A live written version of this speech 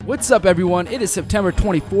What's up, everyone? It is September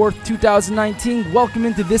 24th, 2019. Welcome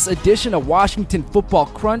into this edition of Washington Football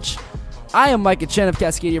Crunch. I am Micah Chen of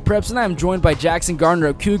Cascadia Preps, and I am joined by Jackson Gardner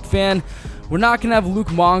of Coug Fan. We're not going to have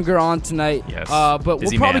Luke Monger on tonight, but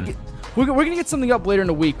we'll probably we're going to get something up later in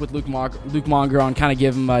the week with Luke Monger on, kind of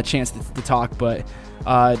give him a chance to talk. But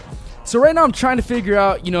so right now I'm trying to figure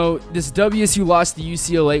out, this WSU loss to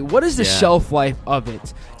UCLA. What is the shelf life of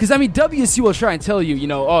it? Because, WSU will try and tell you,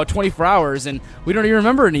 24 hours, and we don't even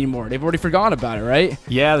remember it anymore. They've already forgotten about it, right?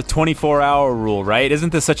 Yeah, the 24-hour rule, right?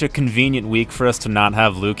 Isn't this such a convenient week for us to not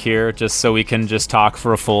have Luke here, just so we can just talk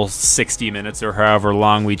for a full 60 minutes or however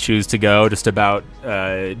long we choose to go, just about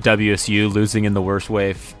WSU losing in the worst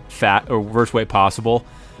way possible?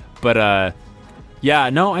 But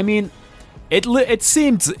It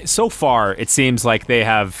seems so far. It seems like they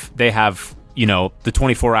have the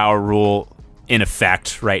 24-hour rule in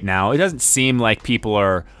effect right now. It doesn't seem like people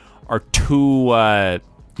are too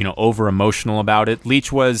over emotional about it.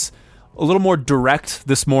 Leach was a little more direct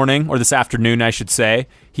this morning, or this afternoon, I should say.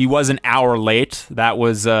 He was an hour late. That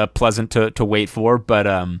was pleasant to wait for, but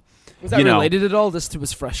was that related at all, just to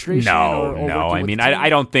his frustration? No. I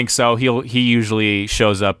don't think so. He usually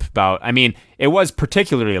shows up about. It was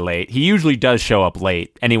particularly late. He usually does show up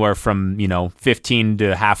late, anywhere from 15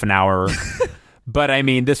 to half an hour. But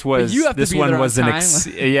this one was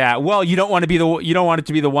Well, you don't want it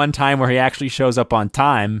to be the one time where he actually shows up on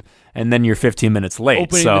time, and then you're 15 minutes late.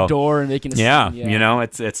 Opening the door and making a scene. Yeah,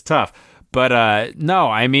 it's tough. But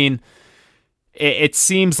no, It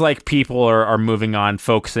seems like people are moving on,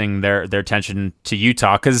 focusing their attention to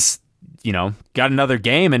Utah because, got another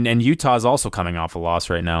game, and Utah's also coming off a loss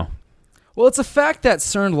right now. Well, it's a fact that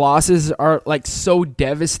certain losses are so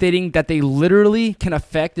devastating that they literally can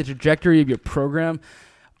affect the trajectory of your program.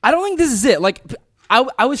 I don't think this is it.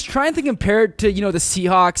 I was trying to compare it to, the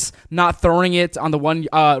Seahawks not throwing it on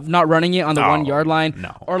the not running it on the 1 yard line.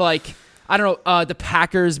 No. Or I don't know, the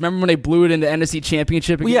Packers. Remember when they blew it in the NFC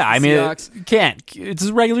Championship against the Seahawks? It can't. It's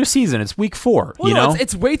a regular season. It's week 4,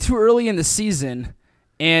 It's way too early in the season,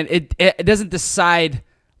 and it doesn't decide,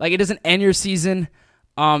 it doesn't end your season.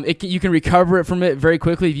 You can recover it from it very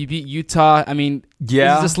quickly if you beat Utah. This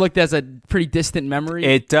just looked as a pretty distant memory.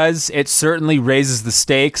 It does. It certainly raises the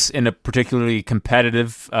stakes in a particularly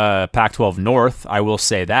competitive Pac-12 North. I will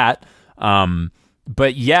say that.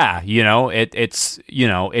 But yeah, it's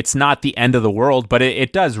not the end of the world, but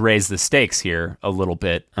it does raise the stakes here a little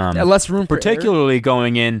bit. Less room for particularly error.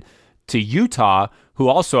 Going in to Utah, who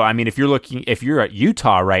also, if you're at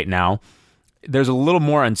Utah right now, there's a little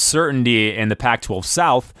more uncertainty in the Pac-12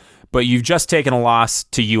 South, but you've just taken a loss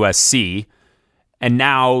to USC, and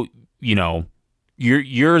now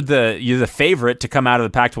you're the favorite to come out of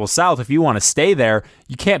the Pac-12 South. If you want to stay there,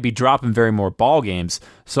 you can't be dropping very more ball games.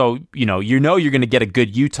 So you're going to get a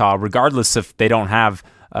good Utah, regardless if they don't have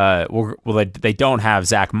they don't have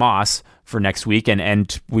Zach Moss for next week,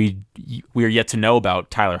 and we are yet to know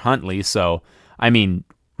about Tyler Huntley. So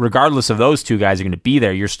regardless of those two guys are going to be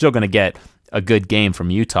there, you're still going to get a good game from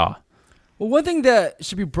Utah. Well, one thing that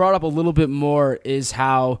should be brought up a little bit more is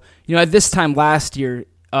how at this time last year,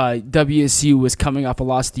 WSU was coming off a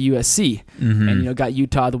loss to USC, and got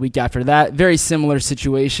Utah the week after that. Very similar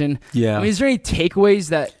situation. Yeah. Is there any takeaways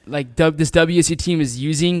that this WSU team is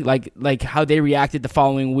using, like how they reacted the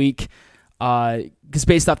following week, because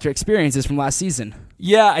based off their experiences from last season?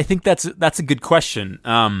 Yeah, I think that's a good question.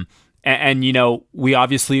 And we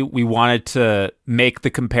wanted to make the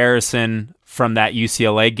comparison from that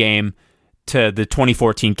UCLA game to the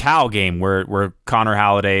 2014 Cal game where Connor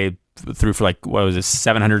Halliday threw for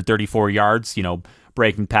 734 yards,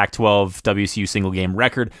 breaking Pac-12 WSU single game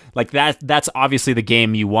record. That's obviously the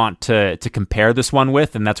game you want to compare this one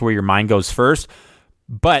with, and that's where your mind goes first.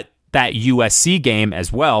 But that USC game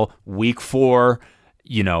as well, week 4,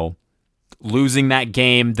 losing that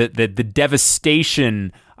game, the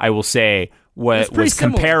devastation, I will say, was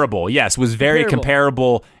comparable. Yes, was very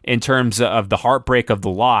comparable in terms of the heartbreak of the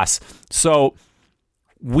loss. So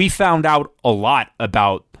we found out a lot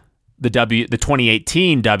about the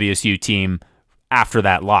 2018 WSU team after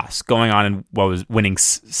that loss, going on and winning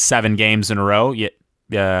 7 games in a row.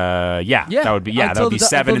 That would be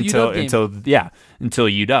 7 until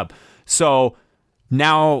UW. So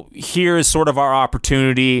now here's sort of our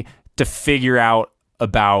opportunity to figure out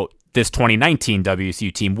about this 2019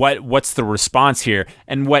 WSU team. What's the response here?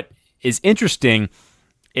 And what is interesting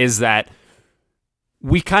is that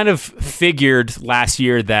we kind of figured last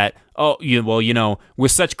year that,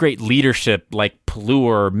 with such great leadership like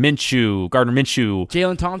Pelluer, Gardner Minshew,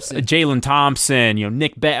 Jalen Thompson,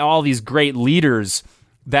 Nick Bett, all these great leaders,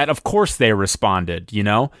 that of course they responded,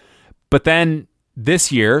 But then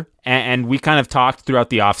this year, and we kind of talked throughout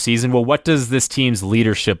the offseason, well, what does this team's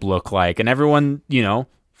leadership look like? And everyone,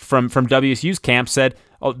 from WSU's camp said,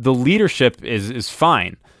 oh, the leadership is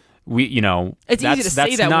fine. It's easy to say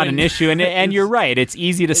that's that not an issue, and you're right. It's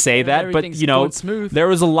easy to say that, but there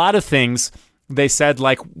was a lot of things they said,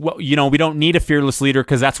 like, well, we don't need a fearless leader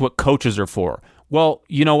because that's what coaches are for. Well,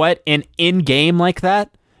 you know what? In game like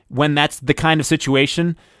that, when that's the kind of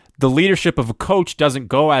situation, the leadership of a coach doesn't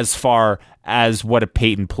go as far as what a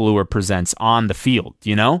Peyton Pelluer presents on the field.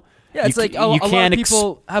 Yeah, it's a lot of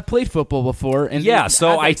people have played football before, and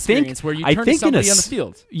so I think where you turn to somebody on the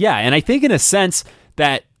field. Yeah, and I think in a sense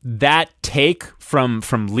that take from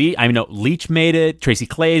Leach, Leach made it, Tracy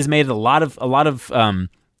Claeys made it, a lot of,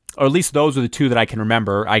 or at least those are the two that I can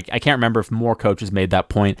remember. I can't remember if more coaches made that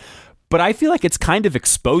point, but I feel like it's kind of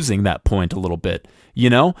exposing that point a little bit.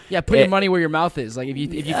 Yeah, put your money where your mouth is. Like if you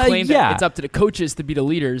claim that it's up to the coaches to be the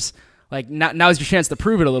leaders, like now's your chance to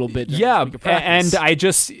prove it a little bit. Yeah, and I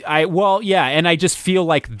just feel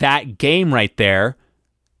like that game right there,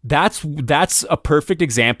 that's a perfect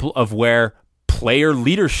example of where player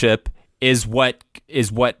leadership is what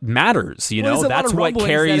matters. That's what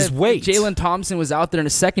carries weight. Jalen Thompson was out there in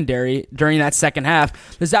the secondary during that second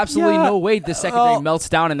half. There's absolutely no way the secondary melts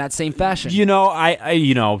down in that same fashion.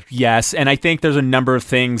 Yes, and I think there's a number of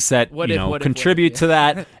things that contribute to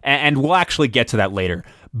that, and we'll actually get to that later.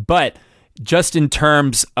 But just in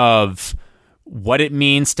terms of what it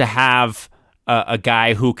means to have a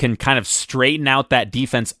guy who can kind of straighten out that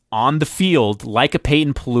defense on the field, like a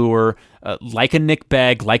Peyton Pelluer, like a Nick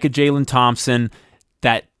Begg, like a Jalen Thompson,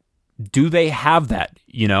 that do they have that?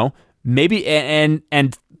 Maybe,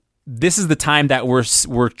 and this is the time that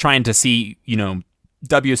we're trying to see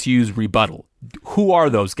WSU's rebuttal. Who are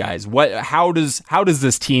those guys? How does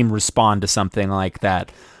this team respond to something like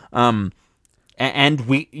that? And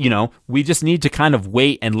we just need to kind of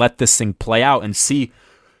wait and let this thing play out and see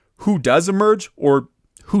who does emerge or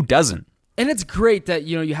who doesn't. And it's great that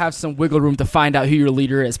you have some wiggle room to find out who your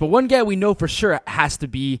leader is. But one guy we know for sure has to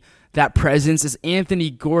be that presence is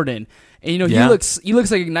Anthony Gordon. And he looks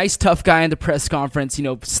like a nice tough guy in the press conference.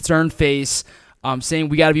 Stern face, saying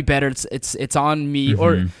we got to be better. It's on me. Mm-hmm.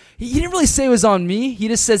 Or he didn't really say it was on me. He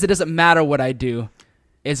just says it doesn't matter what I do,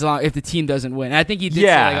 as long if the team doesn't win. And I think he did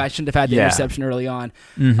say I shouldn't have had the interception early on.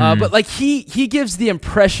 Mm-hmm. But like he gives the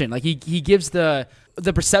impression, like he gives the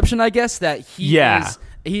perception, I guess, that he is.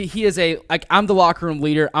 He is I'm the locker room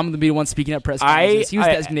leader. I'm going to be the one speaking at press conferences. He was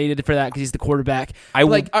designated for that because he's the quarterback.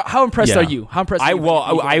 How impressed are you? How impressed? I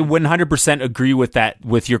 100% agree with that.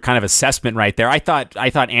 With your kind of assessment right there, I thought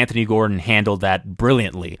Anthony Gordon handled that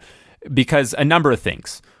brilliantly because a number of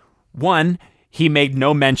things. One, he made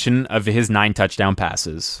no mention of his 9 touchdown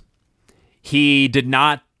passes. He did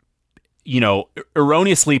not,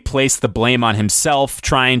 erroneously place the blame on himself,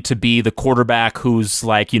 trying to be the quarterback who's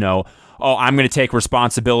like, I'm going to take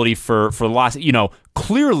responsibility for loss.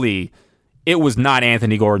 Clearly it was not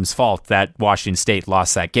Anthony Gordon's fault that Washington State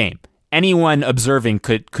lost that game. Anyone observing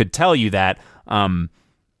could tell you that.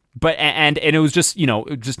 But it was just,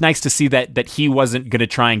 just nice to see that he wasn't going to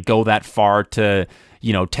try and go that far to,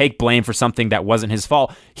 take blame for something that wasn't his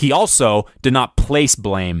fault. He also did not place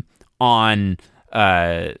blame on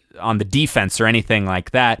the defense or anything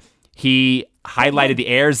like that. He highlighted the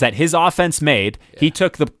errors that his offense made. Yeah. He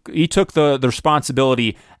took the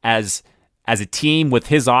responsibility as a team with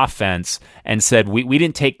his offense and said we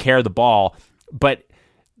didn't take care of the ball. But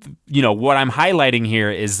what I'm highlighting here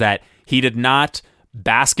is that he did not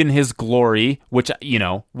bask in his glory, which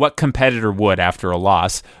what competitor would after a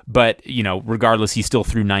loss. But regardless, he still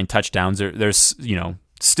threw 9 touchdowns. There's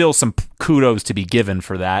still some kudos to be given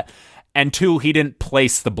for that. And 2, he didn't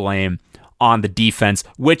place the blame on the defense,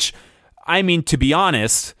 which, I mean, to be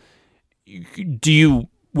honest,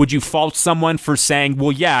 would you fault someone for saying,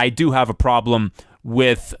 well, yeah, I do have a problem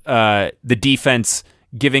with the defense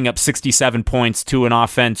giving up 67 points to an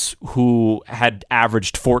offense who had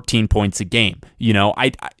averaged 14 points a game?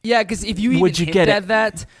 Because if you even hint at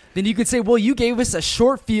that, then you could say, well, you gave us a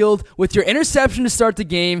short field with your interception to start the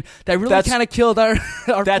game that really kind of killed our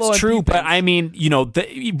That's true, but I mean,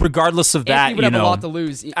 regardless of that, he would have a lot to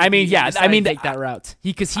lose. Take that route.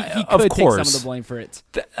 He could take some of the blame for it.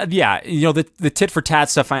 The tit for tat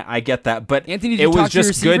stuff, I get that, but Anthony, it was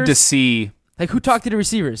just good to see. Like, who talked to the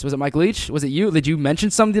receivers? Was it Mike Leach? Was it you? Did you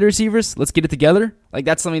mention something to the receivers? Let's get it together. Like,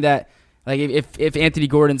 that's something that, like, if Anthony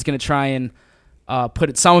Gordon's going to try and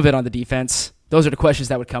put some of it on the defense, those are the questions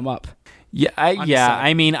that would come up. People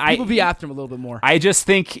be after him a little bit more. I just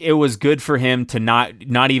think it was good for him to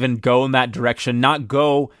not even go in that direction, not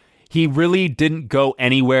go. he really didn't go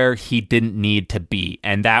anywhere he didn't need to be,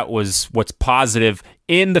 and that was what's positive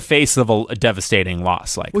in the face of a devastating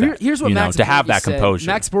loss like that. Here's what Max to have that said. composure.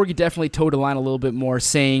 Max Borghi definitely towed the line a little bit more,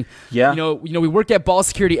 saying, we work at ball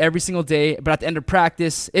security every single day, but at the end of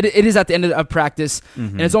practice, it is at the end of practice,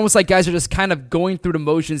 and it's almost like guys are just kind of going through the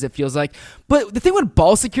motions, it feels like. But the thing with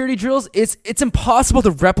ball security drills is it's impossible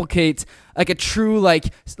to replicate like a true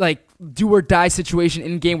like do or die situation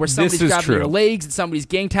in game where somebody's grabbing your legs and somebody's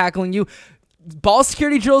gang tackling you. Ball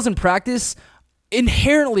security drills in practice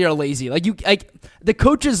inherently are lazy. The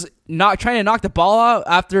coach is not trying to knock the ball out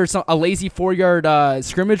after a lazy 4-yard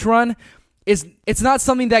scrimmage run. It's not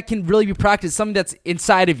something that can really be practiced. It's something that's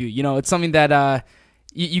inside of you. It's something that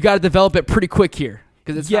you got to develop it pretty quick here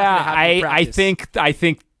because it's not gonna happen in practice. I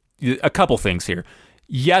think a couple things here.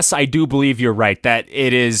 Yes, I do believe you're right that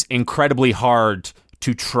it is incredibly hard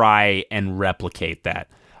to try and replicate that.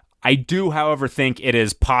 I do, however, think it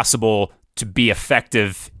is possible to be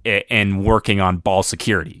effective in working on ball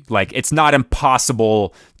security. Like, it's not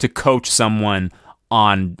impossible to coach someone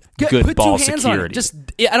on good ball security.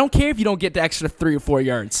 I don't care if you don't get the extra 3 or 4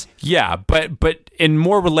 yards. Yeah, but in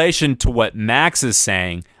more relation to what Max is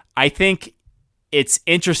saying, I think it's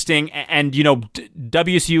interesting. And,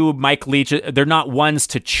 WSU, Mike Leach, they're not ones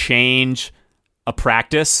to change a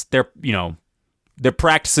practice. Their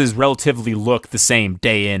practices relatively look the same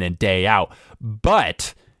day in and day out.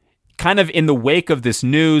 But kind of in the wake of this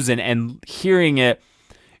news and hearing it,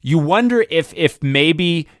 you wonder if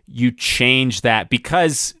maybe you change that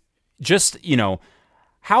because just,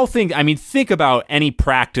 how think about any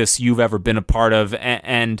practice you've ever been a part of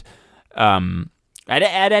and at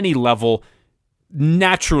any level,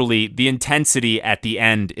 naturally the intensity at the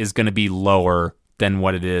end is going to be lower than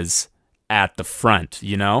what it is at the front,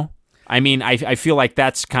 I feel like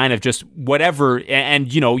that's kind of just whatever,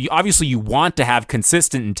 and obviously you want to have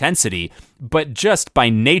consistent intensity, but just by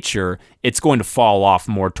nature, it's going to fall off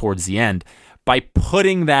more towards the end. By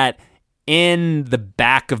putting that in the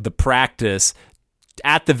back of the practice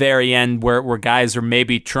at the very end where guys are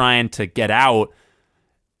maybe trying to get out,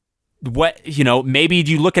 maybe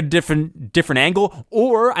do you look at a different angle?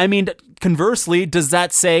 Or, conversely, does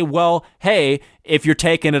that say, well, hey, if you're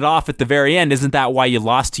taking it off at the very end, isn't that why you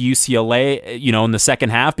lost to UCLA, in the second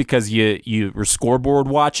half because you were scoreboard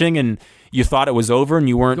watching and you thought it was over and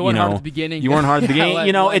you weren't, hard at the beginning. You weren't hard at the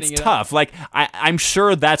beginning. It's tough. Like, I'm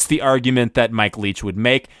sure that's the argument that Mike Leach would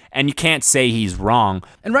make, and you can't say he's wrong.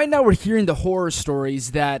 And right now we're hearing the horror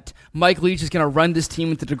stories that Mike Leach is going to run this team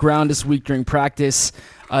into the ground this week during practice.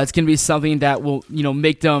 It's going to be something that will,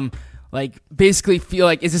 make them basically feel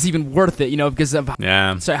like, is this even worth it? Because of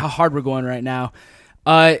how hard we're going right now.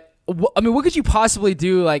 What could you possibly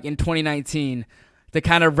do in 2019 to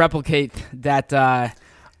kind of replicate that? I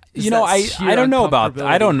don't know about that.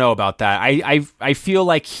 I don't know about that. I feel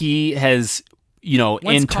like he has,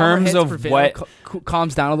 in terms of what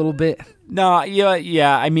calms down a little bit. No,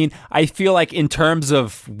 yeah. I feel like in terms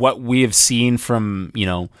of what we have seen from,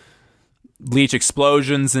 Leach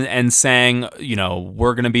explosions and saying,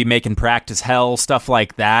 we're going to be making practice hell, stuff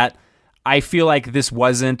like that. I feel like this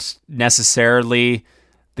wasn't necessarily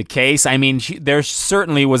the case. There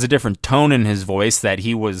certainly was a different tone in his voice that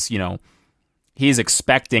he was, he's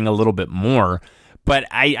expecting a little bit more. But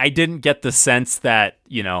I didn't get the sense that,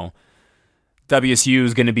 WSU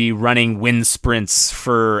is going to be running wind sprints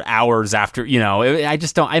for hours after,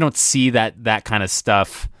 I don't see that kind of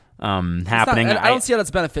stuff happening. I don't see how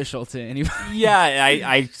that's beneficial to anybody. Yeah,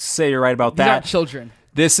 I say you're right about that. They're not children.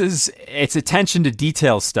 It's attention to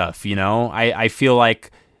detail stuff, I feel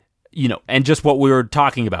like, and just what we were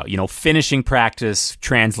talking about, finishing practice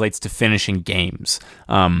translates to finishing games.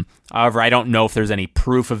 However, I don't know if there's any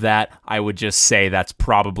proof of that. I would just say that's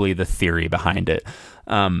probably the theory behind it.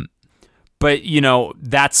 But,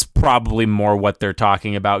 that's probably more what they're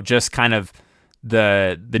talking about, just kind of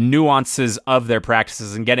the nuances of their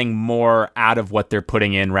practices and getting more out of what they're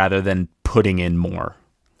putting in rather than putting in more.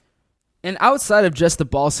 And outside of just the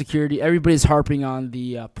ball security, everybody's harping on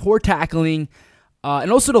the poor tackling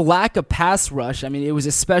and also the lack of pass rush. It was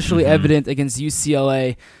especially evident against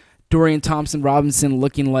UCLA. Dorian Thompson-Robinson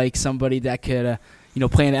looking like somebody that could,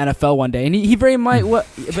 play in the NFL one day. And he very might. I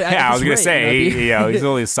was going to say, he's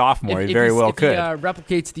only a sophomore. He very well could. If he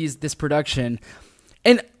replicates this production.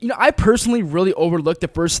 And, I personally really overlooked the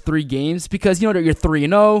first 3 games because, you're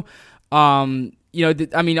 3-0.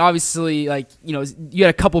 Obviously, you had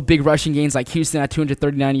a couple big rushing gains like Houston at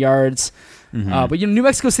 239 yards. But, New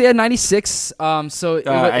Mexico State had 96. I feel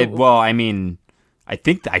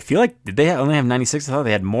like, did they only have 96? I thought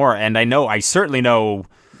they had more. And I certainly know.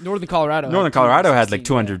 Northern Colorado had like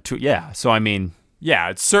 202. Yeah. So, Yeah,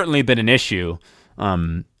 it's certainly been an issue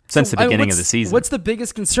since the beginning of the season. What's the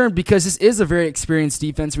biggest concern? Because this is a very experienced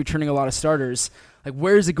defense returning a lot of starters. Like,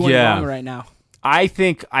 where is it going wrong right now? I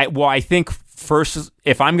think first,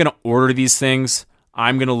 if I'm going to order these things,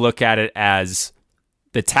 I'm going to look at it as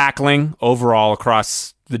the tackling overall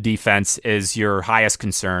across the defense is your highest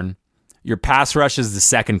concern. Your pass rush is the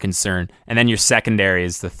second concern, and then your secondary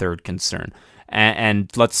is the third concern.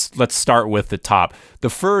 And let's start with the top. The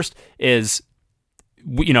first is,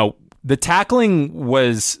 the tackling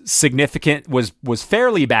was significant, was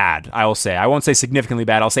fairly bad, I will say. I won't say significantly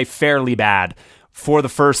bad, I'll say fairly bad for the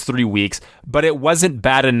first 3 weeks, but it wasn't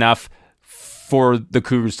bad enough for the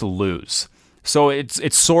Cougars to lose. So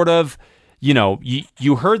it's sort of,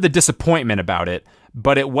 you heard the disappointment about it,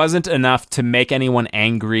 but it wasn't enough to make anyone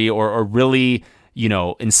angry or really,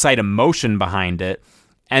 incite emotion behind it.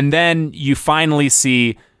 And then you finally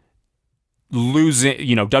see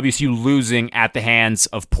WSU losing at the hands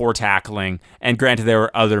of poor tackling. And granted, there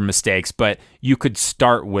were other mistakes, but you could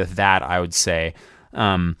start with that, I would say.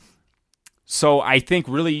 So I think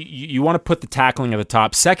really you want to put the tackling at the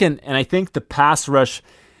top. Second, and I think the pass rush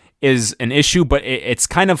is an issue, but it's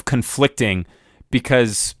kind of conflicting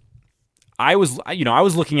because I was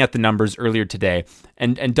looking at the numbers earlier today,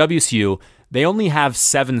 and WSU, they only have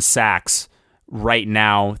 7 sacks right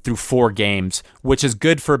now through 4 games, which is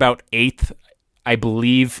good for about 8th, I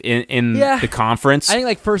believe, in the conference. I think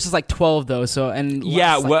like first is like 12 though. So I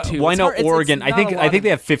know Oregon. I think they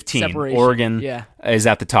have 15. Separation. Oregon is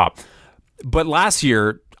at the top. But last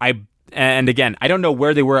year, and again, I don't know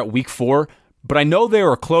where they were at week 4, but I know they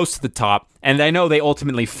were close to the top, and I know they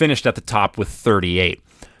ultimately finished at the top with 38.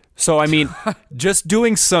 So, I mean, just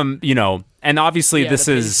doing some, and obviously this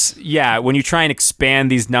is, when you try and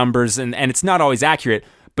expand these numbers, and it's not always accurate,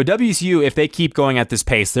 but WSU, if they keep going at this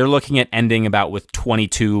pace, they're looking at ending about with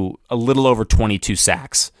a little over 22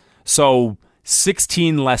 sacks. So,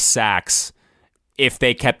 16 less sacks if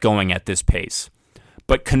they kept going at this pace.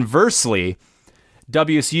 But conversely,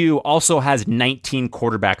 WSU also has 19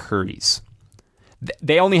 quarterback hurries.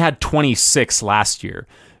 They only had 26 last year.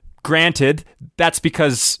 Granted, that's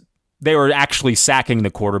because they were actually sacking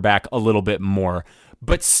the quarterback a little bit more.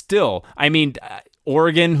 But still, I mean,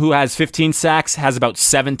 Oregon, who has 15 sacks, has about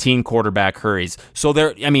 17 quarterback hurries. So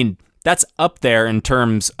that's up there in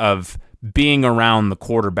terms of being around the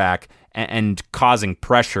quarterback and causing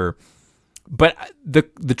pressure. But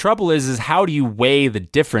the trouble is how do you weigh the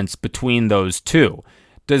difference between those two?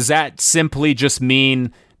 Does that simply just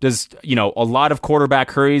mean a lot of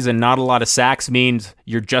quarterback hurries and not a lot of sacks means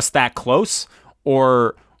you're just that close?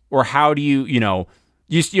 Or how do you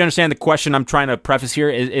understand the question I'm trying to preface here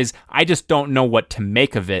is I just don't know what to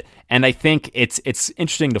make of it. And I think it's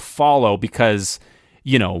interesting to follow because,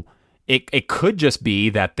 it could just be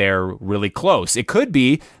that they're really close. It could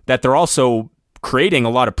be that they're also creating a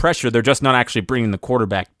lot of pressure. They're just not actually bringing the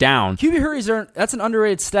quarterback down. QB hurries that's an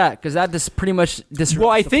underrated stat because that just pretty much disrupts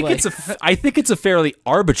I think it's a fairly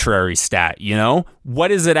arbitrary stat. What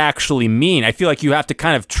does it actually mean? I feel like you have to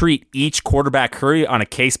kind of treat each quarterback hurry on a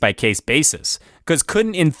case by case basis. Because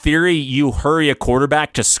couldn't, in theory, you hurry a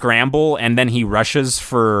quarterback to scramble and then he rushes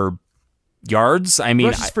for yards? I mean,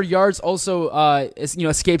 rushes for yards also,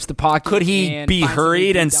 escapes the pocket. Could he be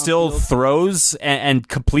hurried and still throws and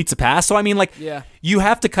completes a pass? So I mean, you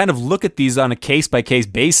have to kind of look at these on a case by case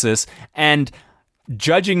basis. And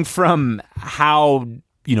judging from how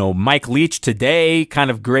Mike Leach today kind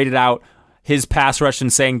of graded out his pass rush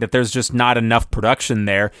and saying that there's just not enough production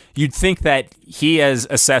there, you'd think that he has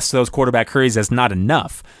assessed those quarterback hurries as not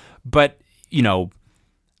enough. But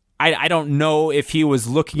I don't know if he was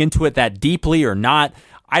looking into it that deeply or not.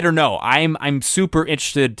 I don't know. I'm super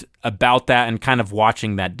interested about that and kind of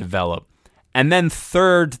watching that develop. And then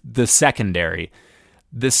third, the secondary.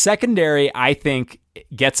 The secondary, I think,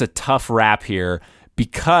 gets a tough rap here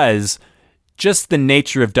because just the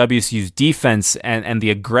nature of WSU's defense and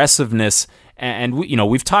the aggressiveness, and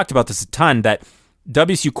we've talked about this a ton, that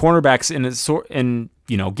WSU cornerbacks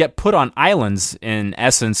get put on islands in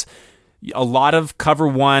essence. A lot of cover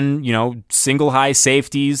one, single high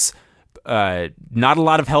safeties, not a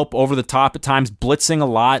lot of help over the top at times, blitzing a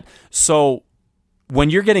lot. So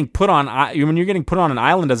when you're getting put on an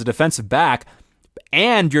island as a defensive back,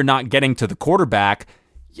 and you're not getting to the quarterback,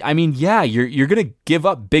 I mean, you're going to give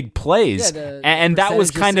up big plays. And that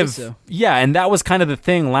was kind of the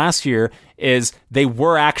thing last year is they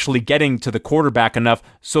were actually getting to the quarterback enough.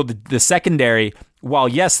 So the secondary, while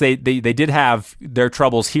yes, they did have their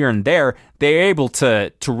troubles here and there, they're able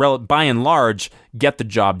to by and large get the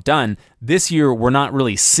job done. This year, we're not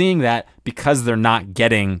really seeing that because they're not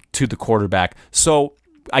getting to the quarterback. So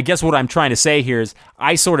I guess what I'm trying to say here is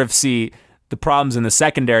I sort of see the problems in the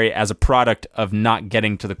secondary as a product of not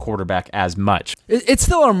getting to the quarterback as much. It's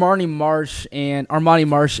still Armani Marsh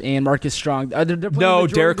and Marcus Strong. No,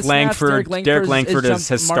 Derek Langford. Derek Langford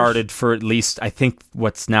has started for at least, I think,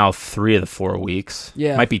 what's now 3 of the 4 weeks.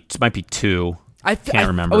 Yeah, might be 2. I can't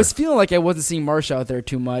remember. I was feeling like I wasn't seeing Marsh out there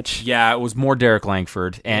too much. Yeah, it was more Derek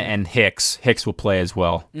Langford and Hicks. Hicks will play as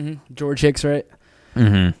well. Mm-hmm. George Hicks, right?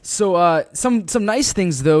 Mm-hmm. So some nice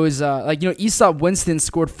things though is Aesop Winston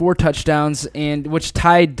scored 4 touchdowns which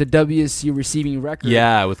tied the WSU receiving record.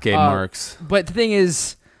 Yeah, with Gabe Marks. But the thing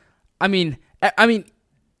is, I mean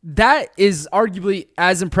that is arguably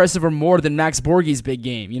as impressive or more than Max Borghi's big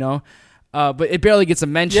game, but it barely gets a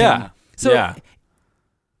mention. Yeah. So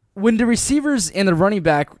when the receivers and the running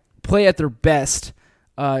back play at their best,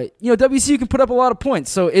 WSU can put up a lot of points.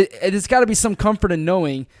 So it's got to be some comfort in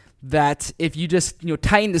knowing that if you just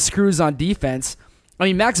tighten the screws on defense,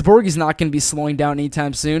 Max Borghi's not going to be slowing down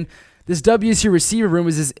anytime soon. This WSU receiver room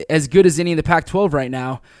is as good as any in the Pac-12 right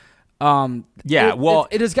now.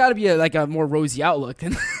 It has got to be a more rosy outlook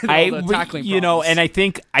than the tackling problems. And I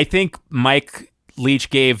think Mike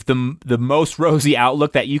Leach gave the most rosy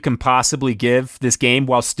outlook that you can possibly give this game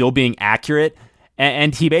while still being accurate.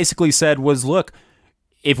 And he basically said look,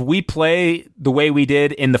 if we play the way we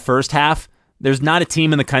did in the first half, there's not a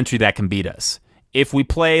team in the country that can beat us. If we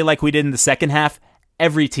play like we did in the second half,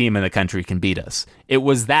 every team in the country can beat us. It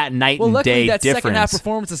was that night and day that difference. Second half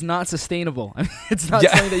performance is not sustainable. It's not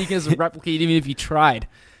something that you can just replicate even if you tried.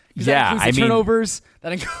 That includes the turnovers.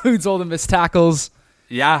 That includes all the missed tackles.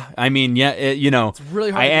 Yeah, it's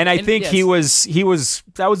really hard. I think he was.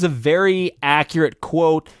 That was a very accurate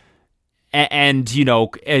quote, and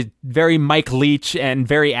very Mike Leach and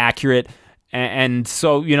very accurate, and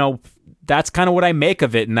so that's kind of what I make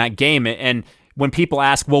of it in that game. And when people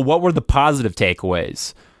ask, well, what were the positive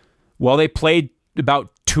takeaways? Well, they played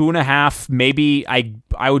about 2.5, maybe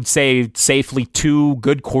I would say safely 2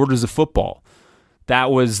 good quarters of football.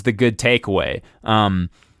 That was the good takeaway.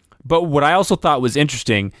 But what I also thought was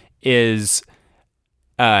interesting is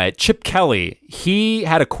Chip Kelly. He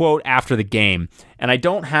had a quote after the game, and I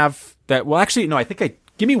don't have that. Well, actually, no,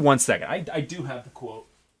 give me 1 second. I do have the quote,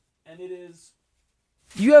 and it is...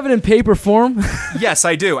 You have it in paper form? Yes,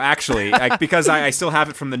 I do, actually, because I still have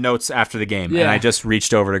it from the notes after the game, and I just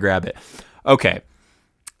reached over to grab it. Okay.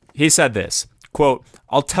 He said this, quote,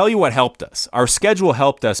 "I'll tell you what helped us. Our schedule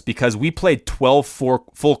helped us because we played 12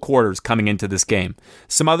 full quarters coming into this game.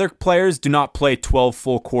 Some other players do not play 12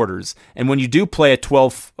 full quarters, and when you do play a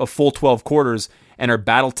full 12 quarters and are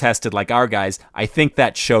battle-tested like our guys, I think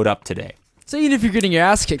that showed up today." So even if you're getting your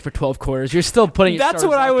ass kicked for 12 quarters, you're still putting. That's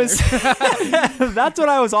what I was. That's what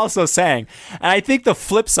I was also saying, and I think the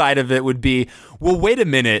flip side of it would be, well, wait a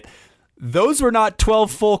minute, those were not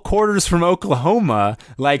 12 full quarters from Oklahoma.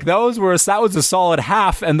 Like that was a solid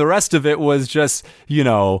half, and the rest of it was just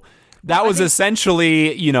that was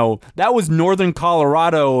essentially that was Northern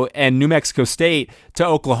Colorado and New Mexico State to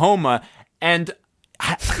Oklahoma, and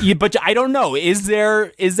but I don't know, is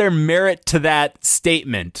there merit to that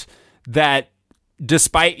statement? That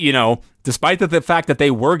despite the fact that they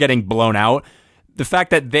were getting blown out, the fact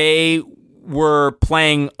that they were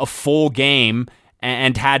playing a full game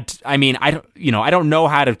and had, I don't know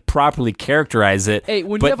how to properly characterize it. Hey,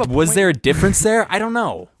 was there a difference there? I don't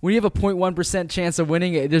know. When you have a 0.1% chance of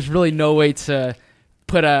winning, there's really no way to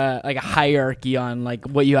put a hierarchy on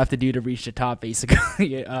what you have to do to reach the top,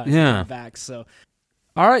 basically. Back. So,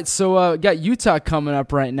 all right. So got Utah coming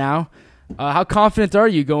up right now. How confident are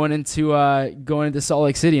you going into Salt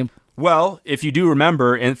Lake City? Well, if you do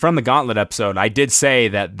remember from the Gauntlet episode, I did say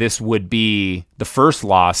that this would be the first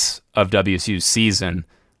loss of WSU's season.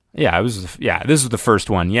 Yeah, this was the first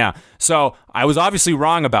one. Yeah, so I was obviously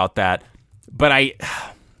wrong about that, but I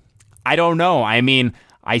don't know. I'm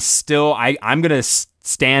gonna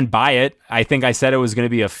stand by it. I think I said it was going to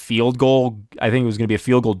be a field goal. I think it was going to be a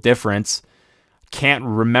field goal difference. Can't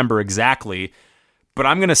remember exactly. But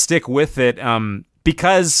I'm going to stick with it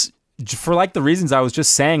because for the reasons I was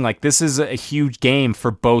just saying, this is a huge game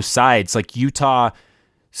for both sides. Utah,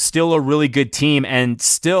 still a really good team, and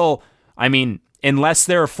still, unless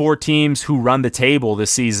there are 4 teams who run the table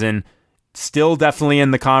this season, still definitely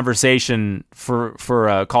in the conversation for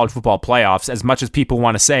college football playoffs. As much as people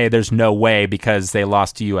want to say there's no way because they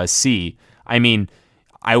lost to USC.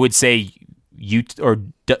 I would say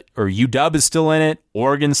UW is still in it,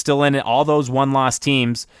 Oregon's still in it, all those one-loss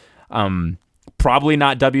teams. Probably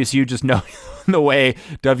not WSU, just knowing the way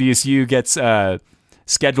WSU gets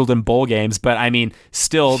scheduled in bowl games. But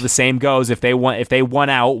still the same goes. If they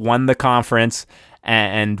won the conference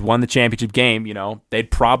and won the championship game,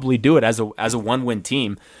 they'd probably do it as a one-win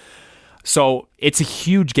team. So it's a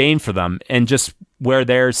huge game for them, and just where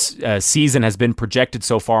their season has been projected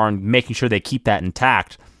so far and making sure they keep that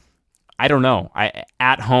intact. I don't know.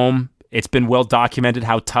 At home, it's been well documented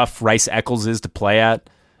how tough Rice Eccles is to play at.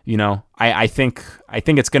 I think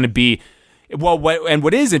it's going to be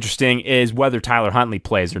what is interesting is whether Tyler Huntley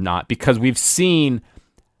plays or not, because we've seen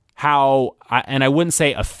how, and I wouldn't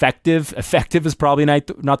say effective is probably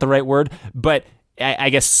not the right word, but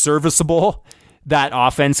I guess serviceable that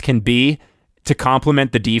offense can be to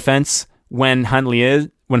complement the defense when Huntley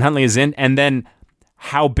is in, and then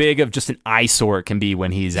how big of just an eyesore it can be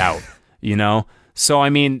when he's out. So I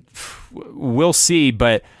mean, we'll see,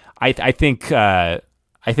 but I think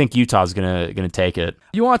Utah's gonna take it.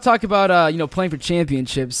 You want to talk about playing for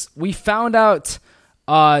championships? We found out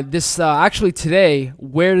this actually today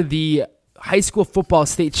where the high school football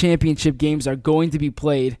state championship games are going to be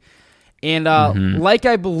played. And like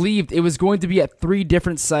I believed, it was going to be at 3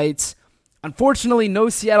 different sites. Unfortunately, no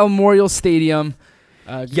Seattle Memorial Stadium.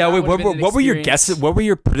 What were your guesses? What were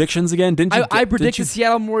your predictions again? I predicted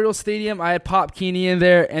Seattle Memorial Stadium. I had Pop Keeney in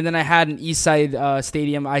there, and then I had an Eastside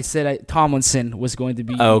Stadium. I said Tomlinson was going to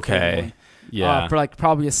be okay. Yeah, for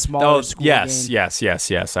probably a smaller school game.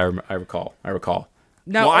 Yes. I recall.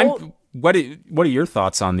 Now, what are your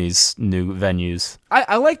thoughts on these new venues?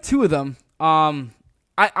 I like 2 of them.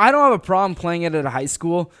 I don't have a problem playing it at a high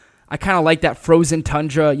school. I kind of like that frozen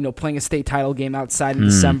tundra, playing a state title game outside in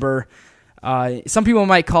December. Some people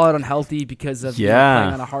might call it unhealthy because of playing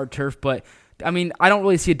on a hard turf, but I mean, I don't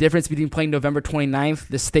really see a difference between playing November 29th,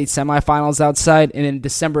 the state semifinals outside, and then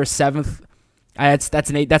December 7th. That's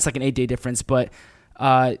like an 8-day difference, but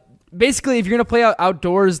basically, if you're going to play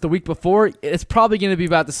outdoors the week before, it's probably going to be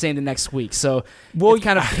about the same the next week. So it's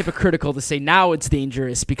kind of hypocritical to say now it's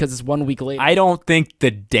dangerous because it's 1 week later. I don't think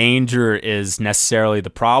the danger is necessarily the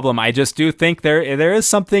problem. I just do think there is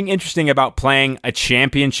something interesting about playing a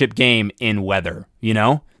championship game in weather.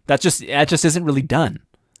 That just isn't really done.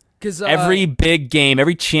 Because every big game,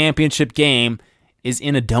 every championship game is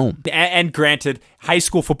in a dome. And granted, high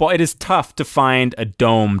school football, it is tough to find a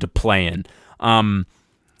dome to play in.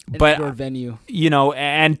 But indoor venue,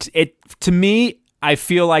 and to me, I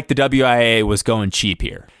feel like the WIA was going cheap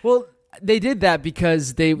here. Well, they did that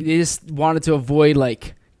because they just wanted to avoid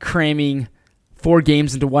cramming 4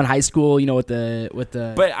 games into one high school. With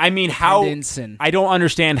the. But I mean, I don't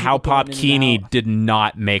understand how Pop Keeney did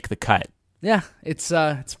not make the cut. Yeah, it's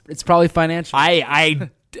probably financial.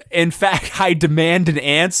 In fact, I demand an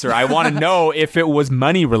answer. I want to know if it was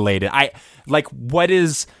money related.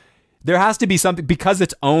 There has to be something, because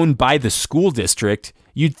it's owned by the school district.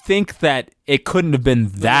 You'd think that it couldn't have been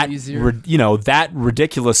that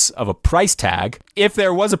ridiculous of a price tag. If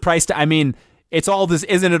there was a price tag, I mean, it's all this.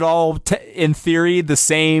 Isn't it all in theory the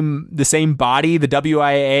same body? The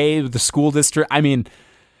WIA, the school district. I mean,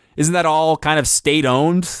 isn't that all kind of state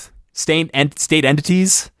owned, state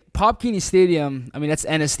entities? Pop Keeney Stadium. I mean, that's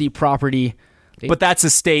NSD property. But that's a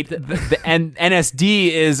state. The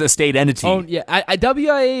NSD is a state entity. Oh yeah,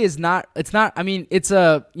 WIA is not. It's not. I mean, it's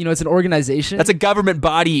it's an organization. That's a government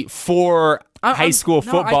body for high school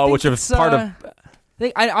football, which is part of.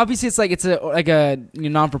 Obviously, it's a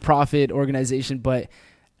non-for-profit organization, but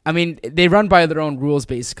I mean, they run by their own rules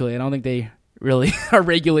basically. I don't think they really are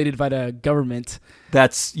regulated by the government.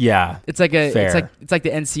 That's It's like fair. It's like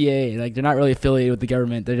the NCAA. Like they're not really affiliated with the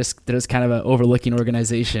government. They're just kind of an overlooking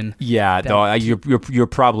organization. Yeah, though you're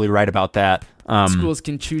probably right about that. Schools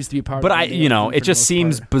can choose to be part. But of it. It just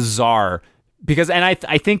seems bizarre because, and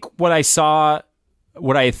I think what I saw,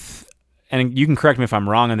 and you can correct me if I'm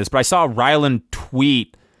wrong on this, but I saw Ryland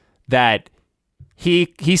tweet that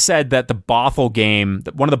he said that the Bothell game,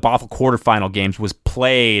 one of the Bothell quarterfinal games, was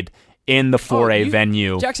played in the 4A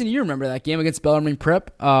venue. Jackson, you remember that game against Bellarmine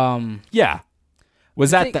Prep? Yeah. Was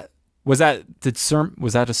that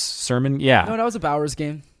a sermon? Yeah. No, that was a Bowers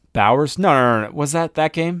game. Bowers? No. Was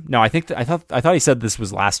that game? No, I thought he said this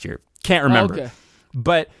was last year. Can't remember. Okay.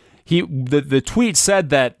 But the tweet said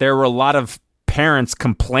that there were a lot of parents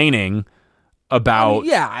complaining about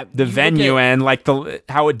the venue and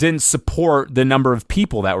how it didn't support the number of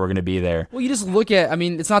people that were going to be there. Well, you just look at. I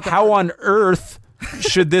mean, it's not how on earth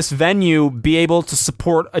should this venue be able to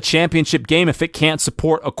support a championship game if it can't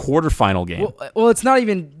support a quarterfinal game? Well, it's not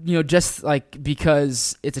even just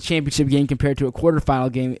because it's a championship game compared to a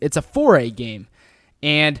quarterfinal game. It's a 4A game,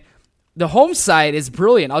 and the home side is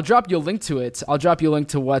brilliant. I'll drop you a link to it. I'll drop you a link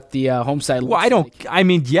to what the home side looks like. I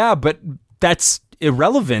mean, yeah, but that's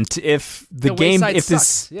irrelevant if the game, if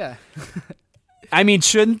sucks. this, I mean,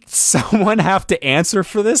 shouldn't someone have to answer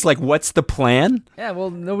for this? Like, what's the plan? Yeah, well,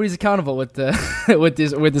 nobody's accountable with the with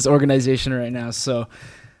this organization right now. So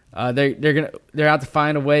they're out to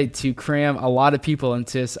find a way to cram a lot of people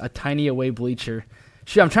into a tiny away bleacher.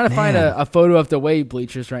 Shoot, I'm trying to find a photo of the away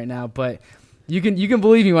bleachers right now, but you can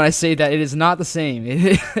believe me when I say that it is not the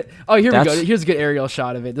same. Oh, here we go. Here's a good aerial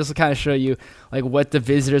shot of it. This will kind of show you like what the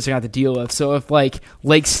visitors are going to have to deal with. So if like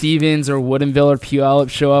Lake Stevens or Woodinville or Puyallup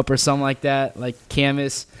show up or something like that, like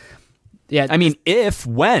Camas, yeah. I mean,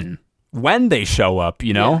 when they show up,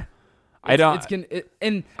 you know,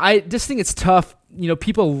 and I just think it's tough. You know,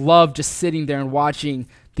 people love just sitting there and watching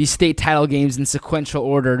these state title games in sequential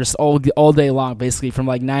order, just all day long, basically from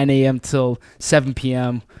like 9 a.m. till 7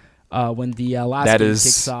 p.m. When the last game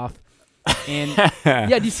kicks off. And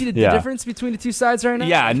do you see the difference between the two sides right now?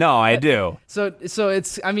 Yeah, no, I do. So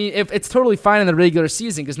it's, I mean, if it's totally fine in the regular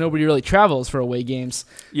season because nobody really travels for away games.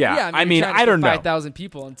 Yeah, I mean I don't know. 5,000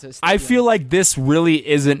 people into I feel like this really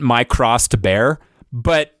isn't my cross to bear,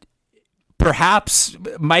 but perhaps,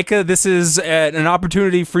 Micah, this is an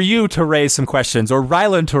opportunity for you to raise some questions, or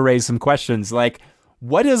Ryland to raise some questions. Like,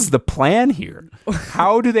 what is the plan here?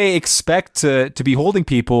 How do they expect to be holding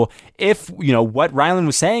people if, you know, what Ryland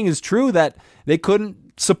was saying is true, that they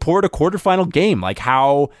couldn't support a quarterfinal game? Like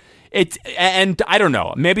how it, and I don't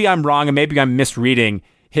know, maybe I'm wrong and maybe I'm misreading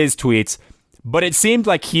his tweets, but it seemed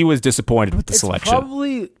like he was disappointed with the selection.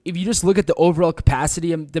 Probably, if you just look at the overall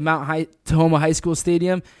capacity of the Mount Tahoma High School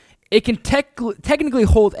Stadium, it can technically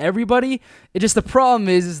hold everybody. It just, the problem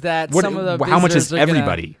is that some of the how much is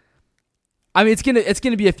everybody? I mean, it's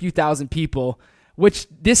gonna be a few thousand people, which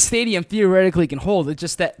this stadium theoretically can hold. It's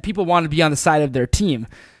just that people want to be on the side of their team.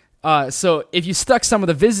 So if you stuck some of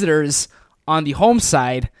the visitors on the home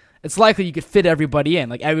side, it's likely you could fit everybody in.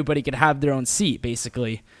 Like everybody could have their own seat,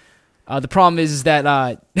 basically. The problem is that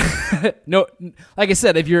no, like I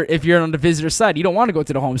said, if you're on the visitor side, you don't want to go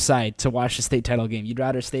to the home side to watch the state title game. You'd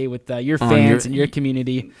rather stay with your fans and your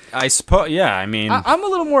community. I suppose, yeah. I mean, I'm a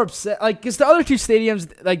little more upset, like, because the other two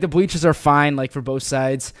stadiums, like the bleachers are fine, like for both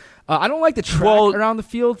sides. I don't like the track around the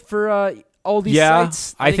field for all these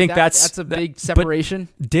sites. I think that's a big separation.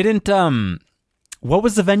 Didn't what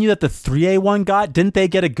was the venue that the 3A one got? Didn't they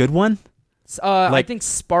get a good one? I think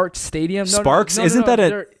Sparks Stadium. Sparks, isn't that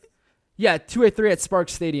a? Yeah, 2A3 at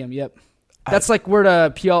Sparks Stadium. Yep, that's like where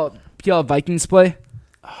the PL Vikings play.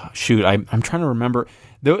 Shoot, I'm trying to remember.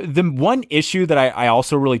 The one issue that I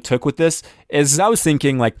also really took with this is I was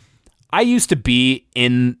thinking, like, I used to be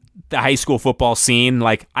in the high school football scene.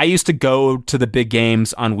 Like, I used to go to the big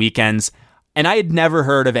games on weekends, and I had never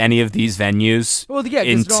heard of any of these venues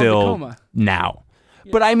until now.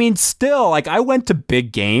 Yeah. But I mean, still, like, I went to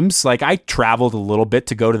big games. Like, I traveled a little bit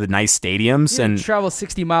to go to the nice stadiums. You and travel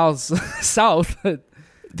 60 miles south.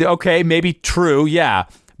 Okay, maybe true, yeah.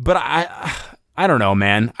 But I don't know,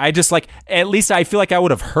 man. I just, like, at least I feel like I would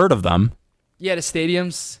have heard of them. Yeah, the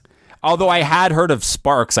stadiums. Although I had heard of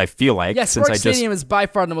Sparks, I feel like. Yeah, Sparks Stadium is by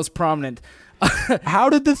far the most prominent. How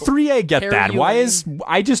did the 3A get that? Why is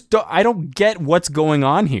I don't get what's going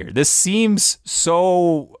on here. This seems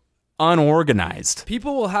so unorganized.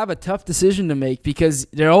 People will have a tough decision to make because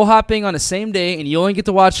they're all happening on the same day, and you only get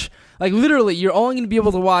to watch, like, literally, you're only going to be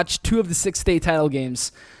able to watch 2 of the 6 state title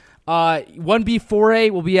games. 1B 4A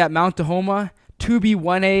will be at Mount Tahoma, 2B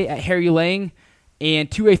 1A at Harry Lang, and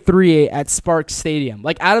 2A 3A at Sparks Stadium.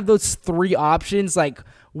 Like, out of those 3 options, like,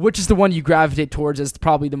 which is the one you gravitate towards as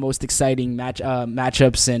probably the most exciting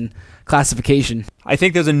matchups and classification? I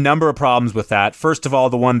think there's a number of problems with that. First of all,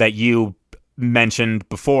 the one that you mentioned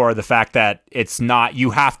before, the fact that it's not,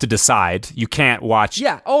 you have to decide. You can't watch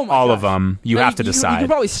all of them. You have to decide. You can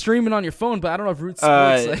probably stream it on your phone, but I don't know if Root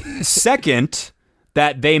Sports... Second,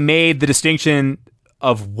 that they made the distinction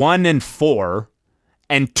of 1 and 4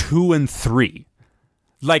 and 2 and 3.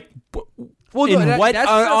 Like,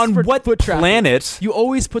 on what planet? You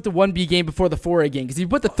always put the 1B game before the 4A game because you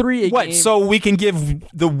put the 3A game. What? So we can give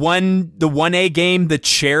the 1A game the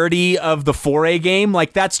charity of the 4A game?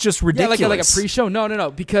 Like, that's just ridiculous. Yeah, like a pre-show.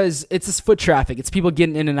 No, because it's this foot traffic. It's people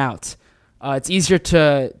getting in and out. It's easier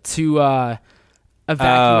to evacuate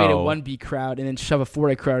a 1B crowd and then shove a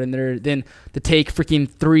 4A crowd in there than to take freaking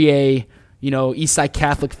 3A. Eastside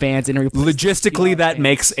Catholic fans and logistically that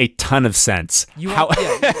makes a ton of sense.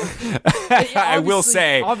 I will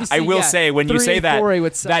say when you say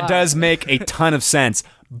that does make a ton of sense.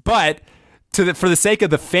 But for the sake of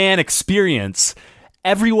the fan experience,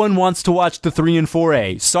 everyone wants to watch the 3 and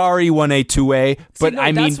 4A. Sorry, 1A, 2A, but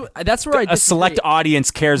that's where I disagree. A select audience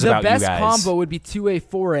cares about you guys. The best combo would be 2A,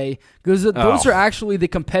 4A because those are actually the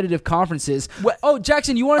competitive conferences. Oh,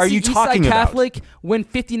 Jackson, you want to see Eastside Catholic win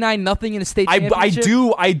 59-0 in a state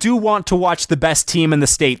championship? I do want to watch the best team in the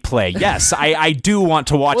state play. Yes, I do want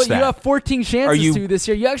to watch that. You have 14 chances to this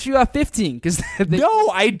year. You actually have 15. No,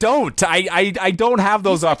 I don't. I don't have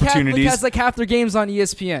those opportunities. Catholic has like half their games on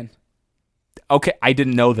ESPN. Okay, I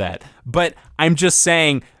didn't know that. But I'm just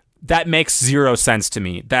saying that makes zero sense to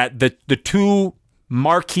me. That the two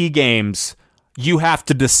marquee games, you have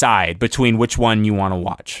to decide between which one you want to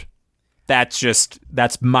watch. That's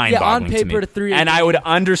mind-boggling on paper, to me. And I would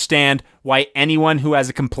understand why anyone who has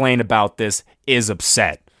a complaint about this is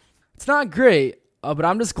upset. It's not great, but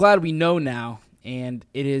I'm just glad we know now. And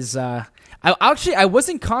it is... I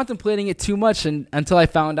wasn't contemplating it too much until I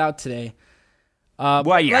found out today. I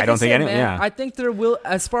don't think anyone. Yeah, I think there will,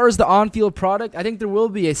 as far as the on-field product, I think there will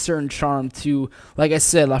be a certain charm to, like I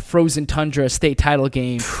said, a Frozen Tundra state title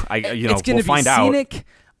game. It's going to be scenic.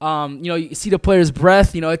 You see the player's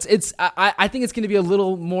breath. I think it's going to be a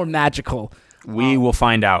little more magical. We will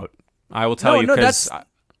find out. I will tell you because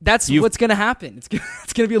that's what's going to happen. It's going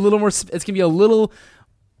to be a little more. It's going to be a little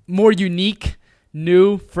more unique.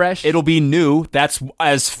 New, fresh. It'll be new. That's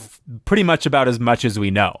pretty much about as much as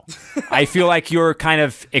we know. I feel like you're kind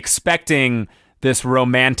of expecting this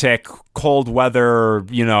romantic, cold weather,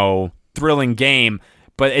 thrilling game,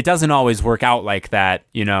 but it doesn't always work out like that.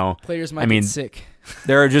 Players might get sick.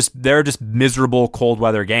 There are just miserable cold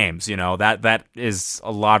weather games. That is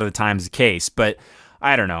a lot of the times the case. But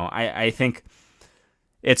I don't know. I think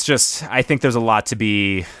it's just. I think there's a lot to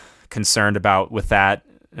be concerned about with that.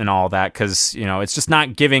 And all that, because it's just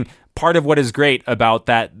not giving. Part of what is great about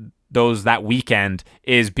that weekend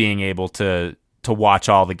is being able to watch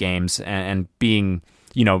all the games and being,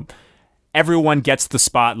 everyone gets the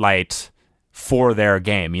spotlight for their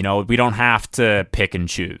game. We don't have to pick and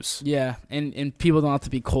choose. Yeah, and people don't have to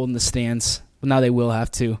be cold in the stands, but now they will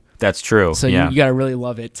have to. That's true. So you got to really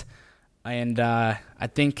love it, and I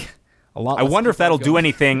think. I wonder if that'll do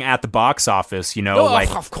anything at the box office.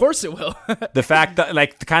 Of course it will. The fact that,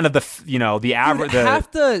 the average,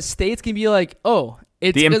 half the states can be like,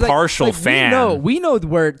 it's the impartial fan. We know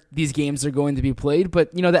where these games are going to be played,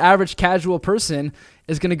 but the average casual person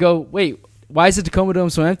is going to go, wait, why is the Tacoma Dome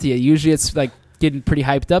so empty? Usually it's like getting pretty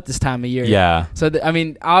hyped up this time of year. Yeah. So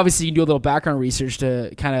obviously you can do a little background research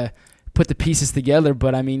to kind of put the pieces together,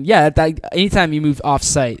 but anytime you move off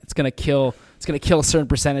site, it's going to kill. It's going to kill a certain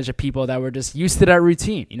percentage of people that were just used to that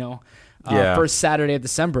routine, First Saturday of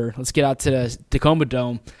December, let's get out to the Tacoma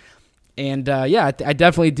Dome. And, I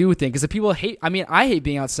definitely do think, because the people hate, I hate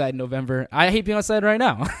being outside in November. I hate being outside right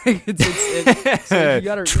now.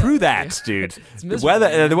 True that, dude.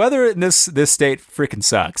 The weather in this state freaking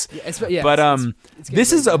sucks.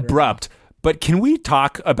 This is abrupt, but can we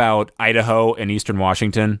talk about Idaho and Eastern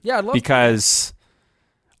Washington? Yeah, I'd love because,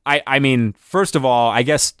 first of all, I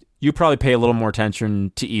guess... You probably pay a little more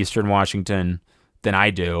attention to Eastern Washington than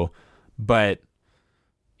I do, but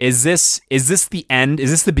is this the end?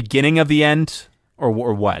 Is this the beginning of the end,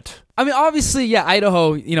 or what? Obviously,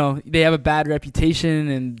 Idaho, they have a bad reputation,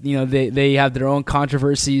 and they have their own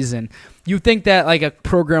controversies, and you think that like a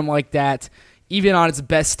program like that, even on its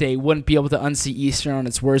best day, wouldn't be able to unseat Eastern on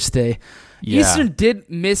its worst day. Yeah. Eastern did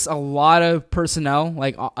miss a lot of personnel,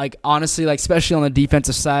 like honestly, especially on the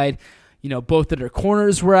defensive side. Both of their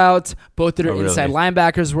corners were out. Both of their inside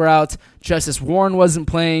linebackers were out. Justice Warren wasn't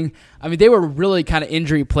playing. They were really kind of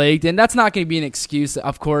injury plagued, and that's not going to be an excuse,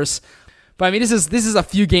 of course. But this is a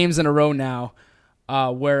few games in a row now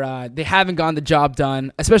where they haven't gotten the job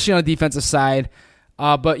done, especially on the defensive side.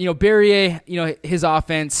 But Berrier, his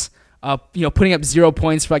offense, putting up 0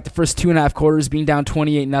 points for the first 2.5 quarters, being down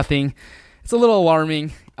 28-0. It's a little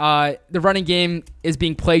alarming. The running game is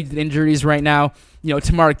being plagued with injuries right now.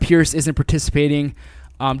 Tamarick Pierce isn't participating.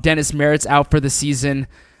 Dennis Merritt's out for the season.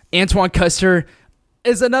 Antoine Custer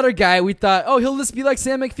is another guy we thought, he'll just be like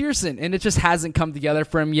Sam McPherson, and it just hasn't come together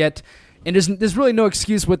for him yet. And there's really no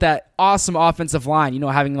excuse with that awesome offensive line,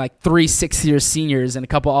 having 3 6-year seniors and a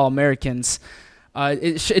couple All-Americans.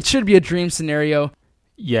 It should be a dream scenario.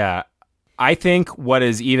 Yeah. I think what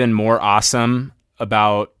is even more awesome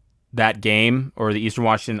about that game, or the Eastern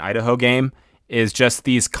Washington-Idaho game, is just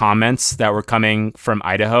these comments that were coming from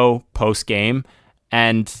Idaho post-game.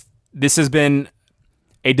 And this has been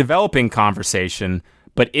a developing conversation,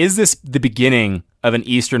 but is this the beginning of an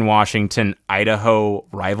Eastern Washington-Idaho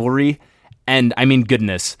rivalry? And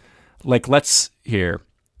goodness, let's hear.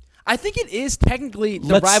 I think it is technically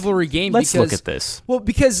the rivalry game. Let's look at this. Well,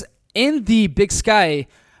 because in the Big Sky,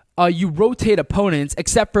 you rotate opponents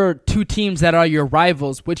except for two teams that are your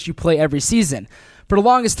rivals, which you play every season. For the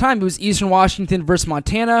longest time, it was Eastern Washington versus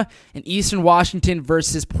Montana and Eastern Washington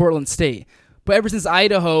versus Portland State. But ever since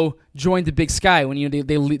Idaho joined the Big Sky, when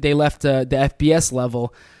they left the FBS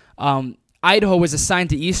level, Idaho was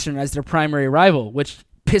assigned to Eastern as their primary rival, which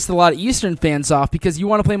pissed a lot of Eastern fans off because you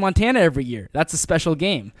want to play Montana every year. That's a special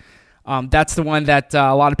game. That's the one that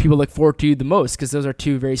a lot of people look forward to the most because those are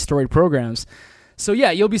two very storied programs. So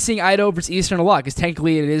yeah, you'll be seeing Idaho versus Eastern a lot because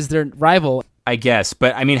technically it is their rival. I guess,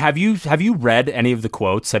 but I mean, have you read any of the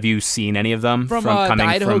quotes? Have you seen any of them from coming the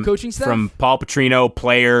Idaho coaching staff? From Paul Petrino,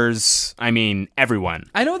 players? I mean, everyone.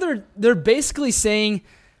 I know they're basically saying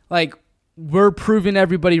like we're proving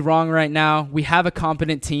everybody wrong right now. We have a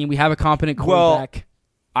competent team. We have a competent quarterback.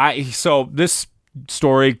 So this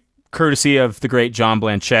story, courtesy of the great John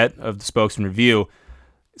Blanchett of the Spokesman Review.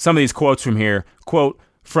 Some of these quotes from here. Quote.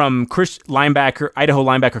 From Idaho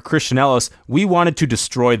linebacker Christian Ellis, we wanted to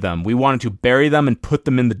destroy them. We wanted to bury them and put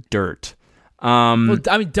them in the dirt.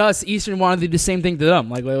 Eastern wanted to do the same thing to them.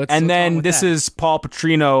 This is Paul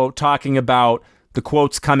Petrino talking about the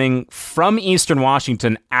quotes coming from Eastern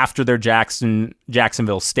Washington after their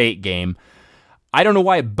Jacksonville State game. I don't know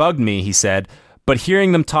why it bugged me, he said, but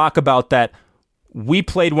hearing them talk about that, we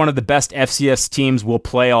played one of the best FCS teams we'll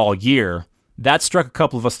play all year. That struck a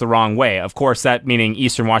couple of us the wrong way. Of course, that meaning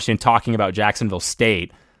Eastern Washington talking about Jacksonville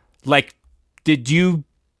State. Like, Paul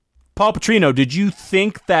Petrino, did you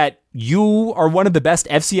think that you are one of the best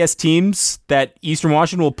FCS teams that Eastern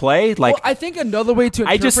Washington will play? Like, well, I think another way to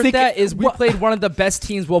interpret that is we played one of the best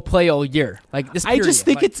teams we'll play all year. Like this period. I just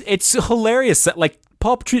think it's hilarious. Like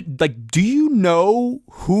Paul Petrino, like, do you know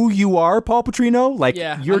who you are, Paul Petrino? Like,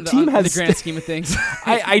 your team has the grand scheme of things.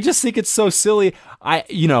 I just think it's so silly.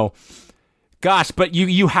 Gosh, but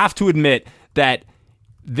you have to admit that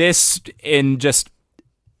this just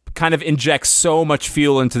kind of injects so much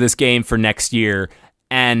fuel into this game for next year.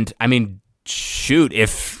 And I mean, shoot,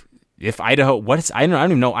 if Idaho, I don't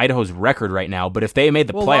even know Idaho's record right now, but if they made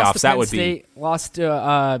the playoffs, that would be lost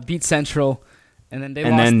to beat Central, and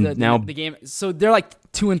then lost the game. So they're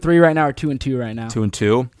like 2-3 right now, or 2-2 right now.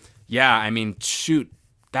 2-2. Yeah, I mean, shoot,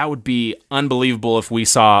 that would be unbelievable if we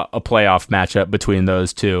saw a playoff matchup between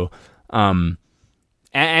those two. Quite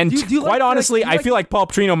honestly, I feel like Paul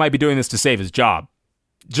Petrino might be doing this to save his job,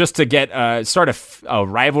 just to get start a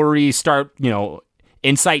rivalry,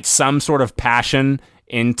 incite some sort of passion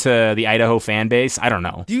into the Idaho fan base. I don't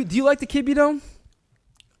know. Do you like the Kibbie Dome?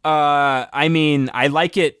 I mean, I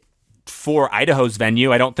like it for Idaho's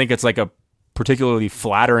venue. I don't think it's like a particularly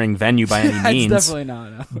flattering venue by any means. It's definitely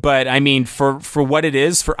not. No. But I mean, for what it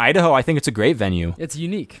is for Idaho, I think it's a great venue. It's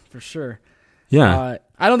unique for sure. Yeah.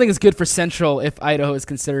 I don't think it's good for Central if Idaho is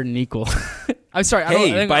considered an equal. I'm sorry.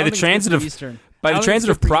 By the transitive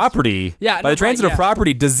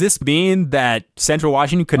property, does this mean that Central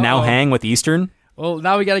Washington could now hang with Eastern? Well,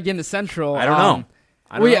 now we got to get into Central. I don't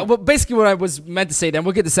know. Well, basically what I was meant to say then,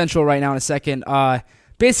 we'll get to Central right now in a second.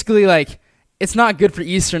 Basically, like, it's not good for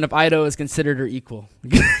Eastern if Idaho is considered their equal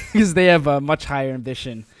because they have a much higher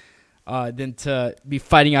ambition than to be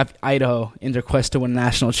fighting off Idaho in their quest to win a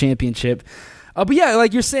national championship. But yeah,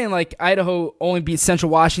 like you're saying, like Idaho only beat Central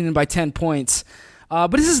Washington by 10 points.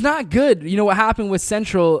 But this is not good. You know what happened with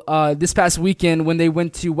Central this past weekend when they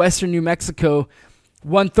went to Western New Mexico,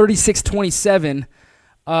 won 36-27.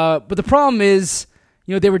 But the problem is,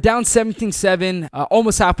 they were down 17-7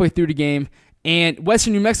 almost halfway through the game, and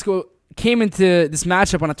Western New Mexico came into this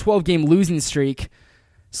matchup on a 12-game losing streak.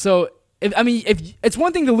 So if it's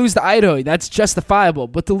one thing to lose to Idaho, that's justifiable.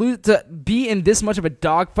 But to be in this much of a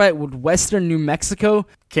dogfight with Western New Mexico,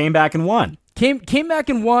 came back and won. Came back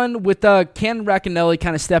and won with Ken Racanelli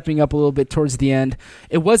kind of stepping up a little bit towards the end.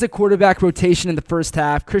 It was a quarterback rotation in the first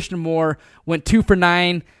half. Christian Moore went 2 for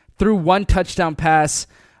 9, threw one touchdown pass.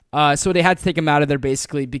 So they had to take him out of there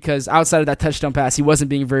basically because outside of that touchdown pass, he wasn't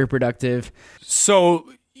being very productive. So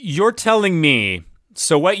what you're telling me,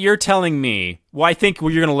 well, I think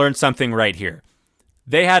you're going to learn something right here.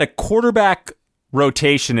 They had a quarterback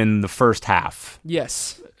rotation in the first half.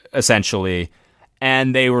 Yes. Essentially.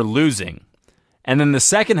 And they were losing. And then the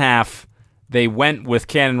second half, they went with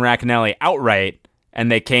Ken Racanelli outright,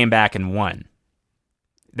 and they came back and won.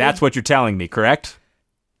 That's what you're telling me, correct?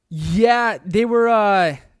 Yeah, they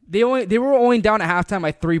were they were only down at halftime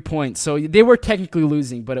by 3 points, so they were technically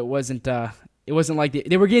losing, but it wasn't like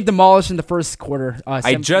they were getting demolished in the first quarter.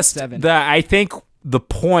 7-7. I think the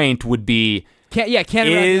point would be,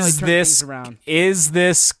 is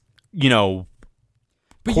this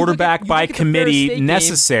quarterback by committee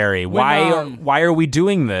necessary? Why are we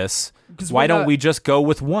doing this? Why don't we just go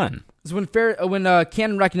with one? When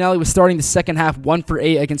Cannon Racanelli was starting the second half 1 for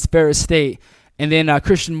 8 against Ferris State, and then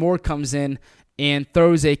Christian Moore comes in and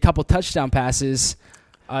throws a couple touchdown passes,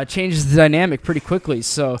 changes the dynamic pretty quickly.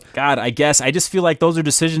 So, God, I guess I just feel like those are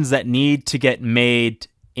decisions that need to get made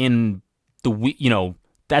in the week.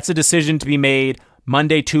 That's a decision to be made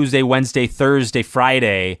Monday, Tuesday, Wednesday, Thursday,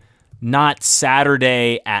 Friday, not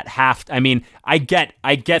Saturday at half. I mean, I get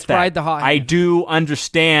that. Ride the hot hand. I do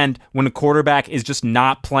understand when a quarterback is just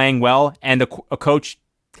not playing well and a coach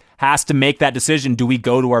has to make that decision. Do we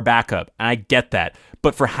go to our backup? And I get that.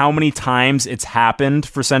 But for how many times it's happened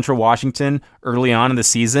for Central Washington early on in the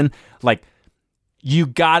season, like, you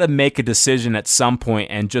got to make a decision at some point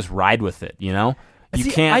and just ride with it, You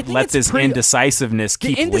can't let this indecisiveness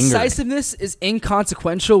keep lingering. The indecisiveness is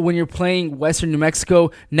inconsequential when you're playing Western New Mexico.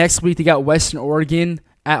 Next week, they got Western Oregon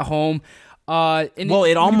at home.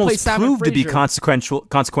 It almost proved to be consequential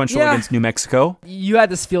against New Mexico. You had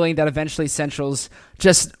this feeling that eventually Central's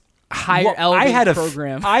just higher elevated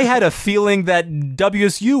program. I had a feeling that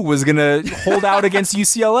WSU was going to hold out against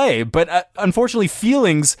UCLA, but unfortunately,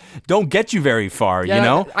 feelings don't get you very far,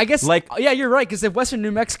 I guess, you're right, because if Western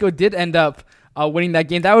New Mexico did end up winning that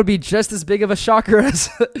game, that would be just as big of a shocker as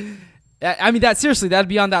I mean, that'd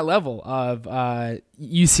be on that level of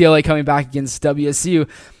UCLA coming back against WSU.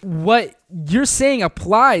 What you're saying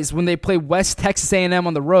applies when they play West Texas A&M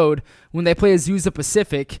on the road, when they play Azusa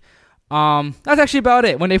Pacific. That's actually about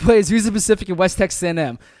it. When they play Azusa Pacific and West Texas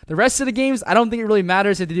A&M, the rest of the games, I don't think it really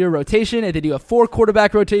matters if they do a rotation, if they do a 4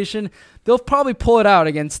 quarterback rotation. They'll probably pull it out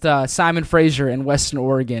against Simon Fraser and Western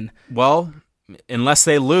Oregon. Well, unless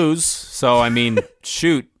they lose. So, I mean,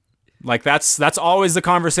 shoot. Like, that's always the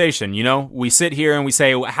conversation, We sit here and we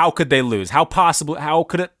say, how could they lose? How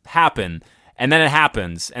could it happen? And then it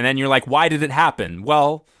happens. And then you're like, why did it happen?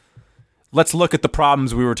 Well, let's look at the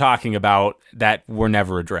problems we were talking about that were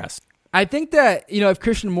never addressed. I think that, if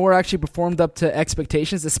Christian Moore actually performed up to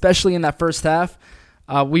expectations, especially in that first half,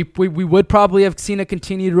 we would probably have seen a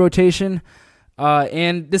continued rotation.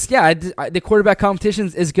 The quarterback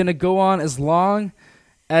competition is going to go on as long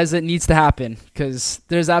as it needs to happen, because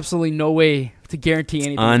there's absolutely no way to guarantee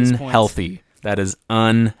anything at this point. Unhealthy. That is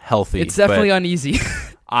unhealthy. It's definitely uneasy.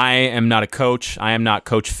 I am not a coach. I am not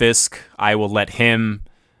Coach Fisk. I will let him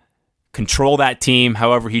control that team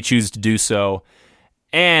however he chooses to do so.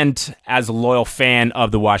 And as a loyal fan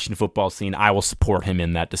of the Washington football scene, I will support him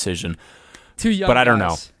in that decision. Too young, but I don't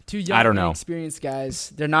know. Too young, inexperienced guys.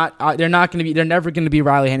 They're never going to be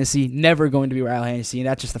Riley Hennessy. Never going to be Riley Hennessy, and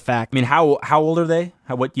that's just the fact. I mean, how old are they?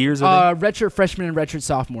 What years are they? Redshirt freshman and redshirt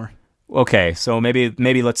sophomore. Okay, so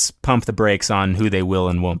maybe let's pump the brakes on who they will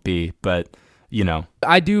and won't be, but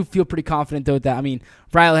I do feel pretty confident though that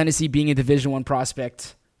Riley Hennessy being a Division I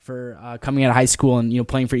prospect for coming out of high school and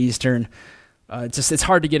playing for Eastern. It's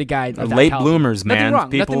hard to get a guy of that late caliber. Bloomers, man.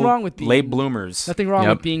 Nothing wrong with being late bloomers. Nothing wrong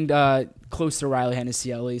with being close to Riley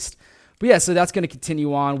Hennessy at least. But yeah, so that's going to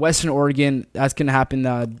continue on. Western Oregon, that's going to happen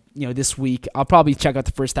this week. I'll probably check out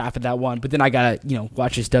the first half of that one, but then I gotta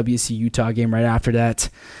watch this WSU Utah game right after that.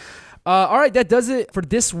 All right, that does it for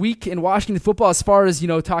this week in Washington football. As far as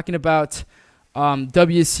talking about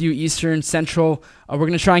WSU, Eastern, Central, we're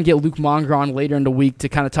going to try and get Luke Monger on later in the week to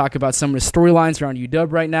kind of talk about some of the storylines around UW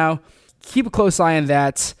right now. Keep a close eye on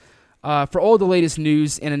that. For all the latest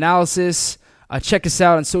news and analysis, check us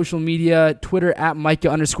out on social media, Twitter at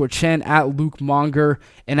Micah_Chen, at Luke Monger,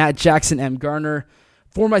 and at Jackson M. Garner.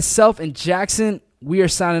 For myself and Jackson, we are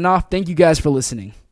signing off. Thank you guys for listening.